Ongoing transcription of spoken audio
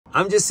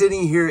I'm just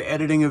sitting here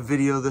editing a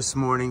video this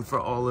morning for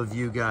all of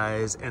you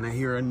guys, and I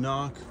hear a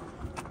knock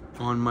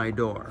on my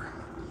door.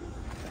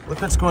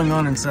 Look what's going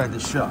on inside the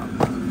shop.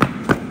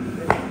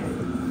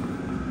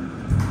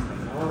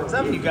 What's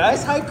up, you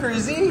guys? Hi,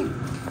 Crazy.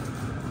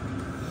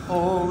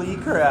 Holy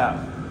crap.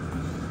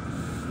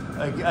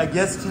 I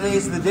guess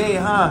today's the day,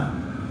 huh?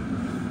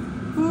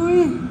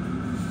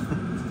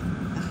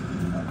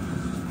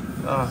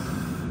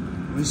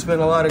 We spent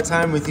a lot of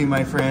time with you,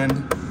 my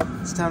friend.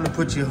 It's time to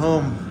put you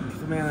home.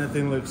 Man, that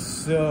thing looks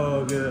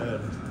so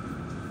good.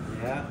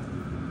 Yeah.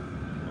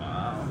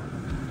 Wow.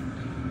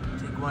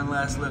 Take one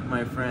last look,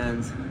 my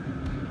friends.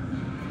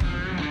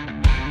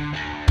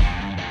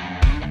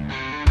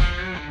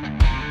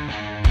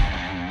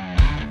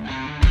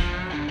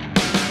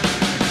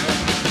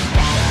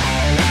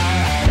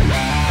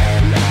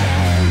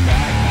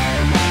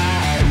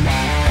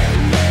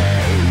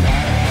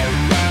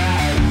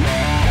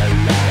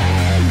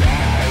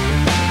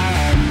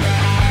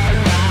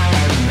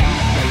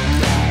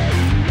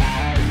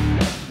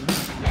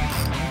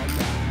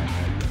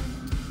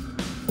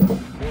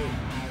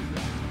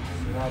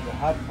 The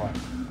hot part.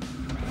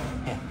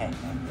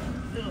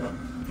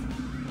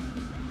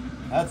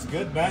 That's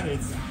good, man.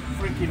 It's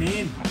freaking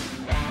in.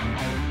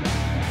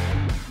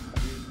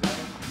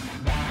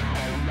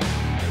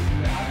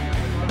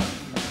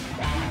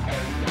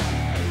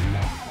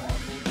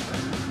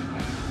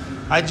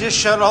 I just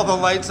shut all the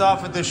lights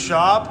off at the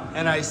shop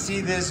and I see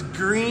this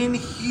green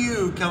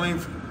hue coming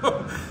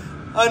from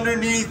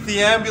underneath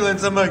the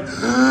ambulance. I'm like,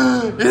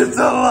 it's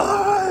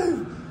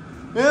alive!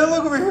 Man,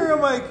 look over here.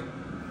 I'm like,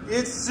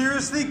 it's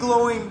seriously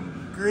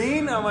glowing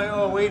green. I'm like,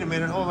 oh, wait a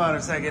minute. Hold on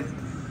a second.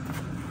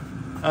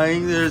 I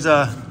think there's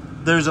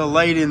a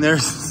light in there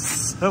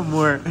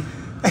somewhere.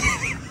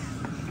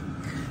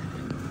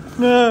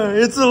 No,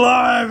 it's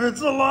alive.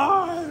 It's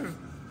alive.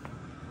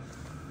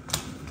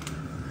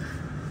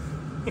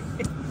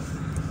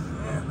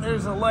 Yeah,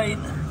 there's a light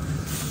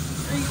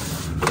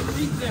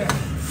right there.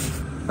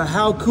 But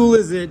how cool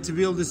is it to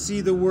be able to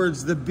see the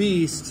words "The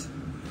Beast"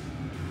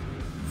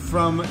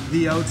 from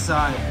the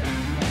outside?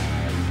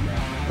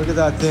 Look at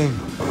that thing.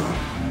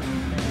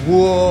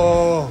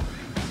 Whoa.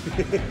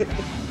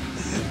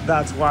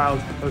 That's wild.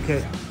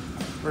 Okay,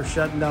 we're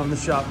shutting down the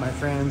shop, my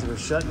friends. We're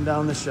shutting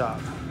down the shop.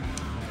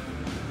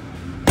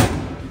 Make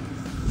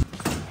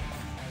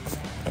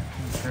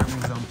sure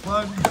everything's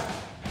unplugged.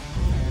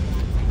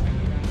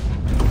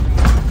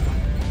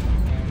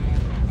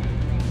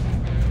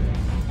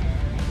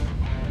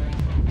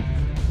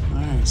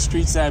 All right,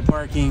 street side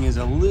parking is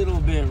a little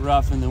bit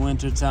rough in the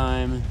winter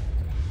time.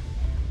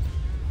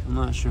 I'm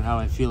not sure how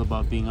I feel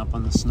about being up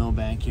on the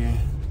snowbank here.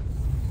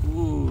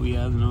 Ooh,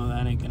 yeah, no,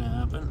 that ain't gonna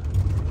happen.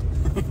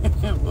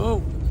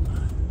 Whoa.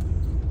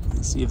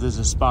 Let's see if there's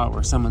a spot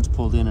where someone's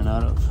pulled in and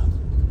out of.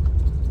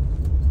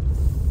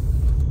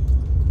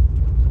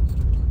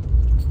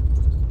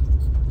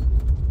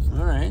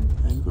 All right,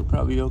 I think we're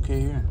probably okay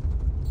here.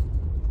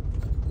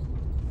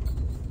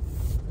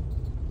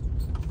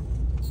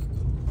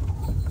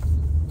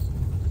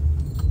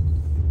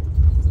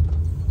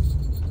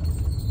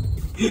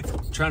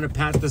 Trying to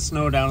pat the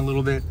snow down a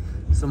little bit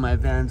so my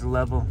van's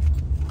level.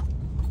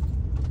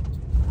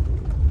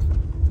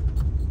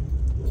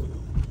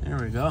 There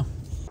we go.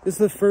 This is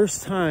the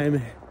first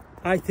time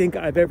I think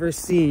I've ever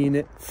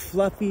seen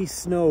fluffy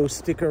snow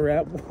stick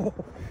around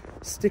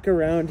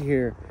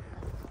here.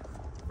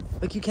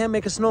 Like, you can't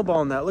make a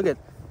snowball in that. Look at,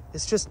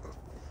 it's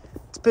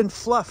been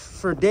fluff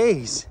for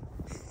days.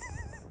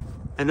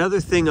 Another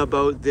thing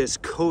about this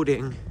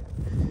coating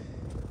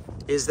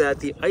is that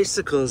the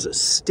icicles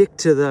stick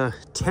to the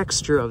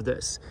texture of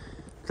this.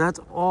 That's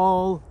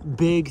all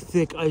big,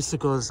 thick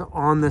icicles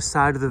on the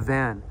side of the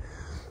van.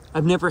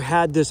 I've never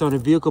had this on a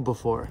vehicle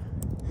before.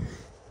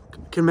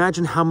 You can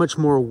imagine how much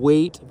more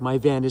weight my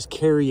van is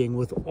carrying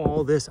with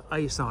all this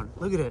ice on.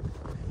 Look at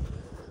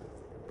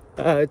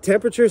it.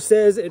 Temperature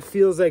says it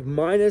feels like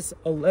minus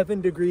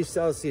 11 degrees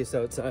Celsius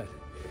outside.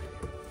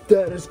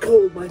 That is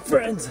cold, my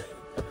friends.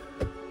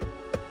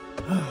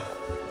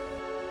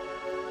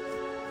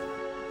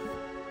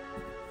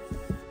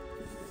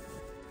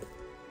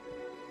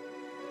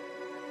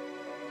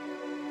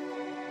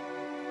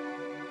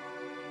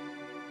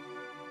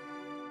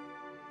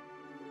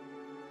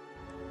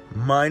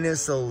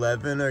 Minus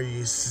 11, are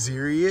you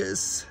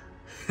serious?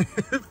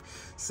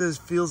 Says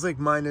feels like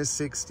minus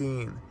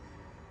 16.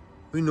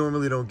 We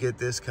normally don't get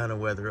this kind of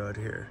weather out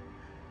here.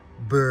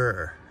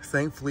 Brr.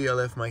 Thankfully, I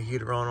left my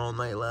heater on all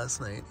night last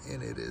night,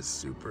 and it is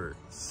super,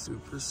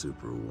 super,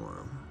 super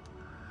warm.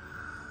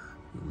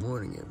 Good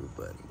morning,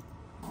 everybody.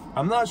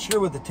 I'm not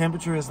sure what the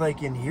temperature is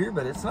like in here,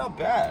 but it's not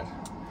bad.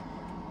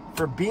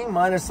 For being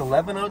minus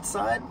 11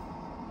 outside,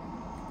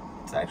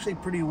 it's actually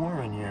pretty warm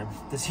in here.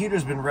 This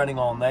heater's been running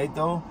all night,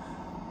 though.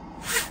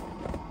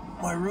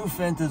 My roof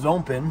vent is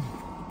open,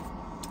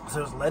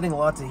 so it's letting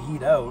lots of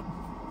heat out.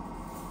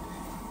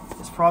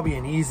 It's probably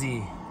an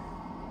easy,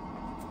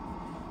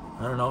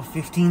 I don't know,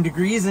 15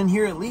 degrees in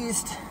here at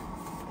least.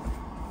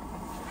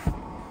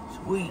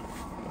 Sweet.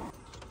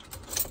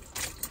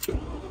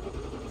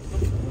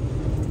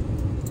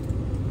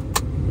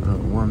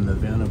 warm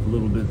the van up a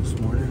little bit this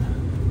morning.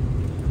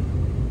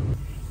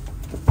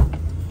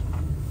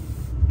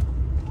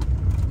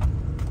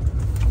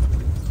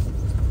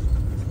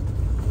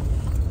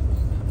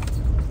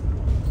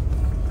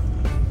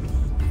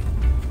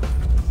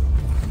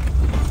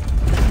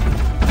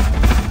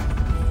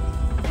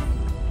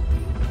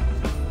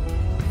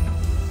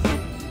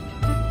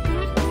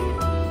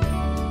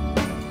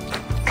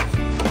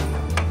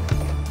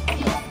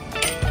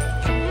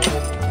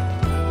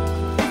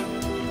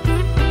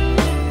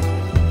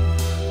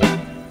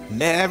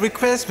 Merry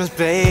Christmas,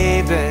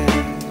 baby.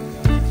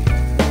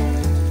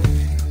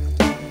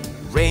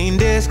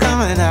 Reindeer's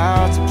coming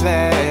out to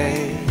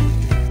play.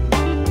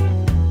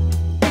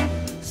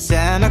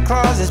 Santa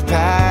Claus is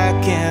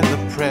packing the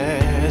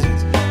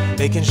presents,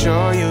 making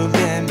sure you've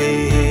been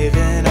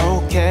behaving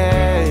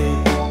okay.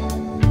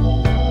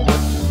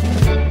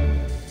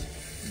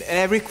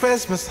 Merry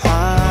Christmas,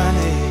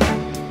 honey.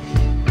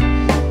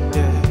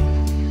 Yeah.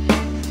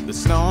 The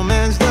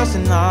snowman's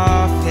dusting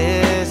off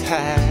his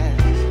hat,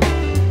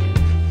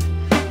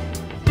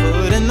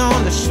 putting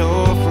on the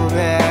show for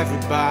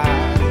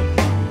everybody,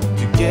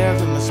 to give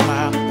them a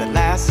smile that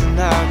lasts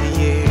another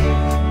year.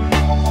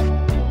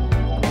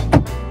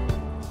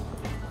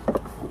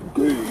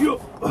 Okay,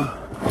 yo.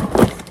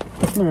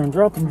 Man, I'm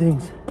dropping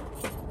things.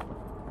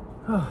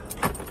 Oh.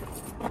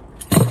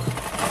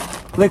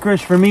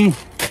 Licorice for me.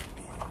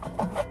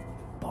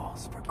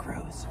 Balls for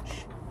Cruz.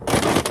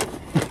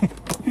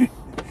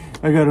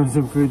 I got him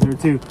some food there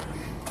too.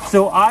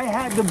 So I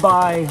had to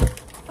buy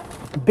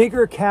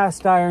bigger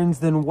cast irons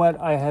than what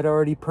I had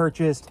already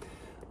purchased.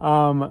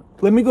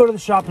 Let me go to the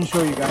shop and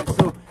show you guys.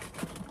 So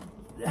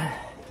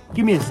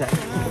give me a sec.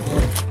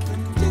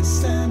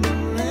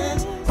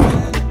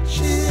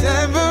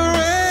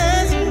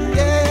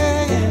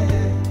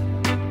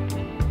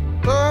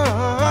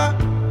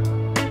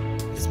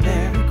 It's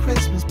Merry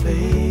Christmas,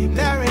 baby.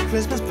 Merry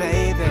Christmas,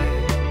 baby.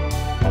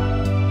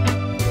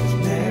 It's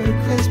Merry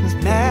Christmas,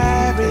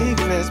 Merry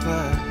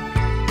Christmas.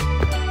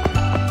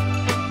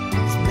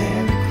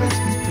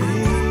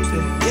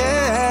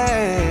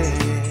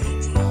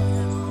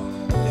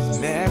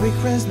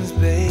 Christmas,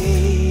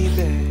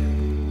 baby.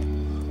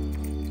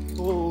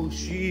 Oh,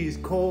 she's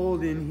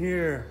cold in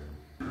here.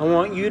 I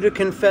want you to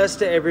confess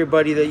to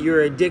everybody that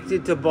you're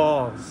addicted to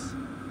balls.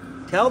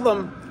 Tell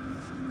them.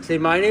 Say,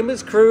 my name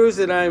is Cruz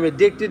and I'm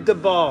addicted to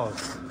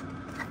balls.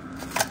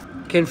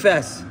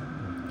 Confess.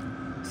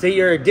 Say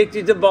you're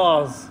addicted to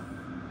balls.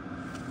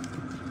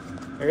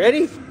 Are you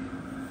ready?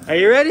 Are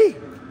you ready?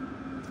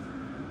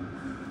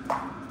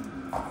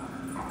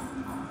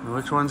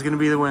 Which one's gonna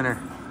be the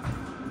winner?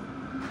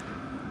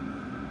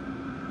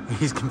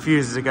 He's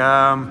confused. He's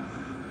like,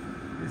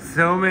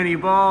 so many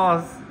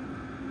balls.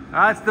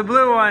 That's the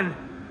blue one.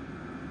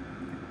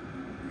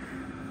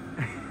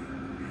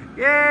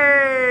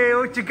 Yay!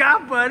 What you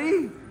got, buddy?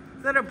 Is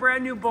that a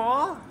brand new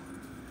ball?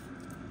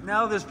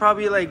 Now there's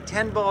probably like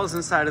 10 balls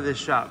inside of this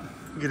shop.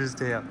 Look at his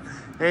tail.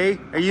 Hey,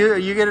 are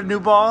you get a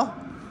new ball?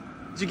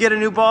 Did you get a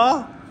new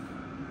ball?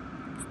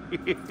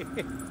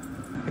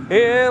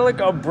 Yeah, look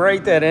how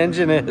bright that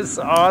engine is.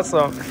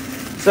 Awesome.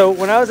 So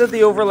when I was at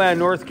the Overland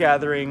North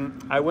Gathering,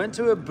 I went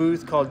to a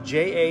booth called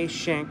J.A.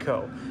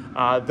 Shanko.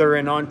 They're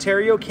in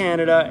Ontario,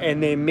 Canada,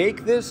 and they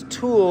make this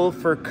tool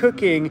for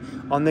cooking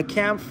on the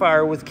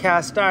campfire with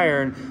cast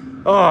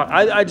iron. Oh,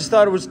 I just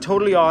thought it was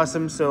totally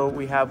awesome, so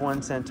we have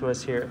one sent to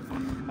us here.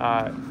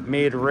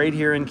 Made right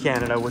here in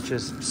Canada, which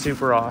is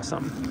super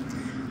awesome.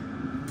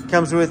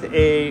 Comes with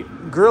a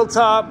grill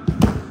top,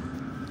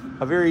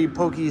 a very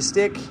pokey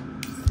stick,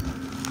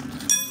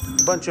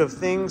 a bunch of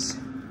things,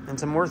 and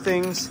some more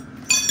things,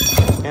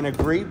 and a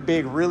great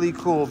big, really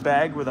cool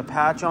bag with a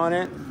patch on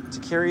it to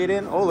carry it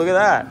in. Oh, look at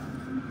that.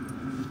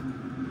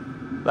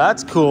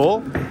 That's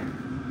cool.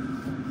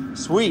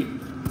 Sweet.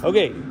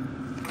 Okay.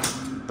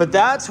 But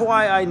that's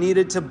why I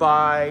needed to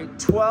buy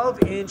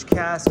 12-inch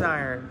cast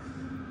iron.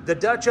 The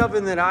Dutch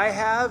oven that I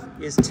have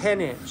is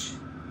 10-inch,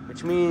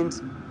 which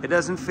means it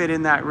doesn't fit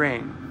in that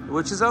ring,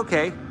 which is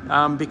okay,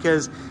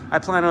 because I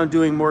plan on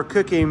doing more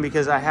cooking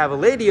because I have a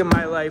lady in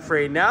my life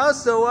right now,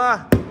 so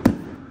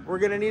we're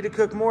gonna need to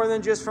cook more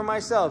than just for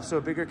myself. So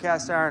a bigger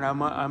cast iron,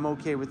 I'm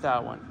okay with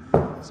that one.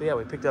 So yeah,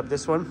 we picked up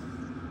this one.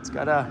 It's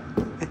got a,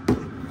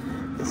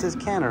 it says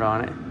Canada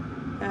on it.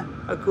 Yeah,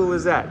 how cool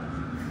is that?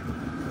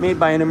 Made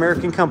by an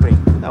American company.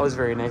 That was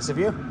very nice of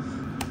you.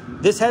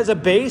 This has a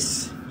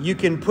base. You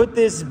can put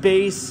this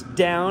base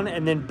down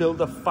and then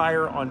build a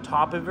fire on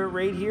top of it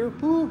right here.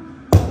 Woo.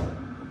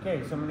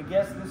 Okay, so I'm gonna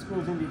guess this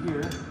goes into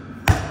here.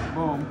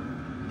 Boom.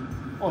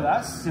 Oh,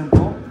 that's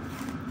simple.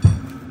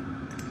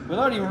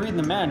 Without even reading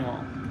the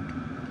manual.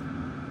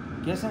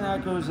 Guessing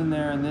that goes in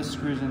there and this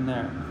screws in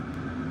there.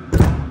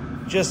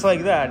 Just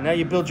like that. Now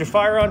you build your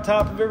fire on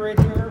top of it right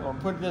here, or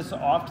put this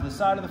off to the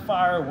side of the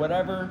fire, or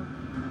whatever.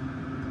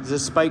 Does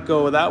this spike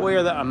go that way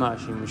or that? I'm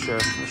not even sure.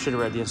 I should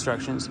have read the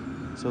instructions.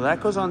 So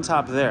that goes on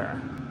top there.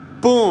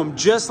 Boom,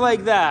 just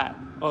like that.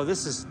 Oh,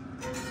 this is,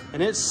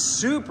 and it's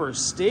super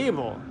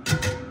stable.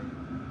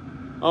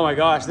 Oh my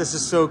gosh, this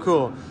is so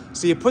cool.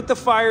 So you put the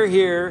fire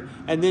here,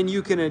 and then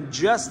you can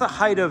adjust the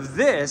height of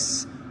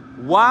this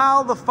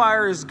while the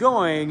fire is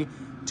going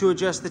to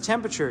adjust the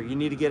temperature. You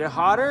need to get it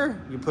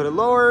hotter, you put it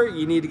lower.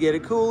 You need to get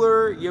it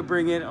cooler, you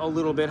bring it a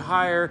little bit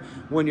higher.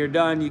 When you're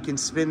done, you can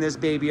spin this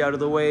baby out of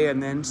the way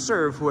and then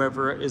serve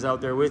whoever is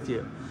out there with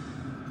you.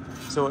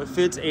 So it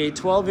fits a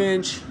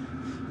 12-inch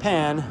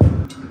pan.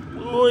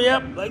 Oh,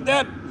 yep, like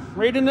that,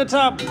 right in the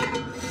top.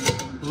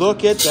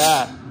 Look at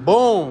that,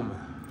 boom.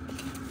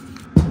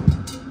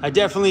 I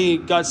definitely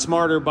got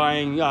smarter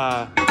buying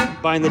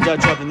the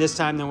Dutch oven this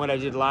time than what I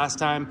did last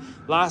time.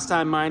 Last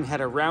time mine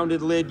had a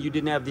rounded lid. You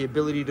didn't have the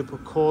ability to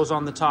put coals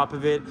on the top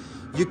of it.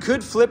 You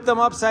could flip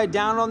them upside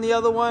down on the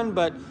other one,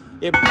 but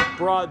it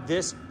brought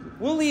this.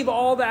 We'll leave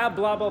all that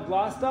blah, blah,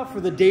 blah stuff for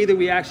the day that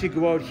we actually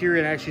go out here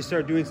and actually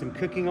start doing some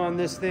cooking on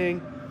this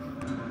thing.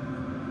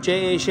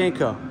 J.A.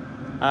 Shenko.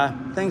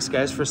 Thanks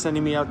guys for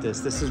sending me out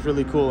this. This is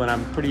really cool and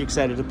I'm pretty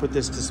excited to put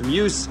this to some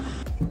use.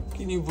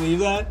 Can you believe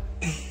that?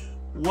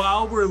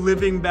 While we're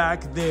living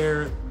back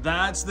there,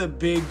 that's the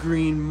big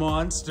green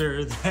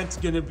monster that's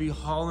gonna be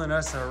hauling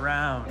us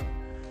around.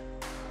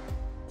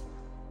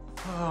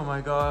 Oh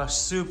my gosh,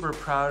 super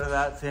proud of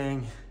that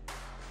thing.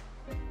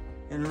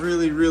 And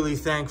really, really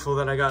thankful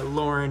that I got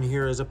Lauren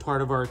here as a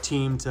part of our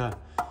team to,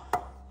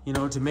 you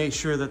know, to make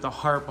sure that the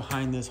heart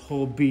behind this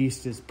whole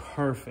beast is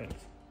perfect.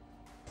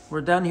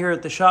 We're done here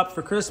at the shop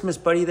for Christmas,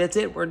 buddy. That's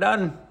it, we're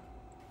done.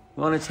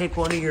 You wanna take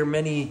one of your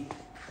many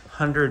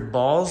 100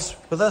 balls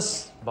with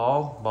us?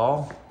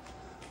 Ball.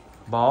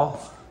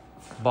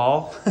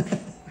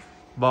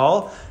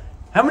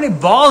 How many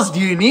balls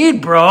do you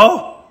need,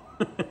 bro?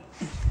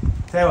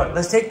 Tell you what,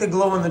 let's take the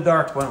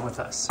glow-in-the-dark one with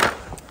us.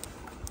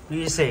 What do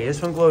you say?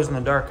 This one glows in the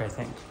dark, I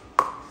think.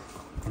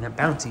 And they're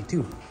bouncy,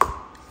 too.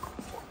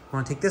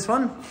 Want to take this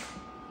one?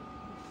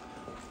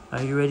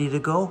 Are you ready to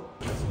go?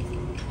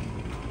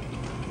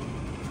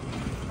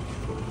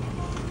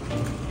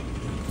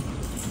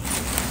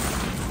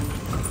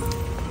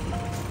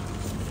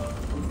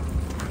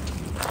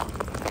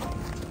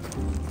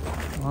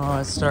 Oh,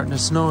 it's starting to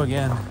snow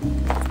again.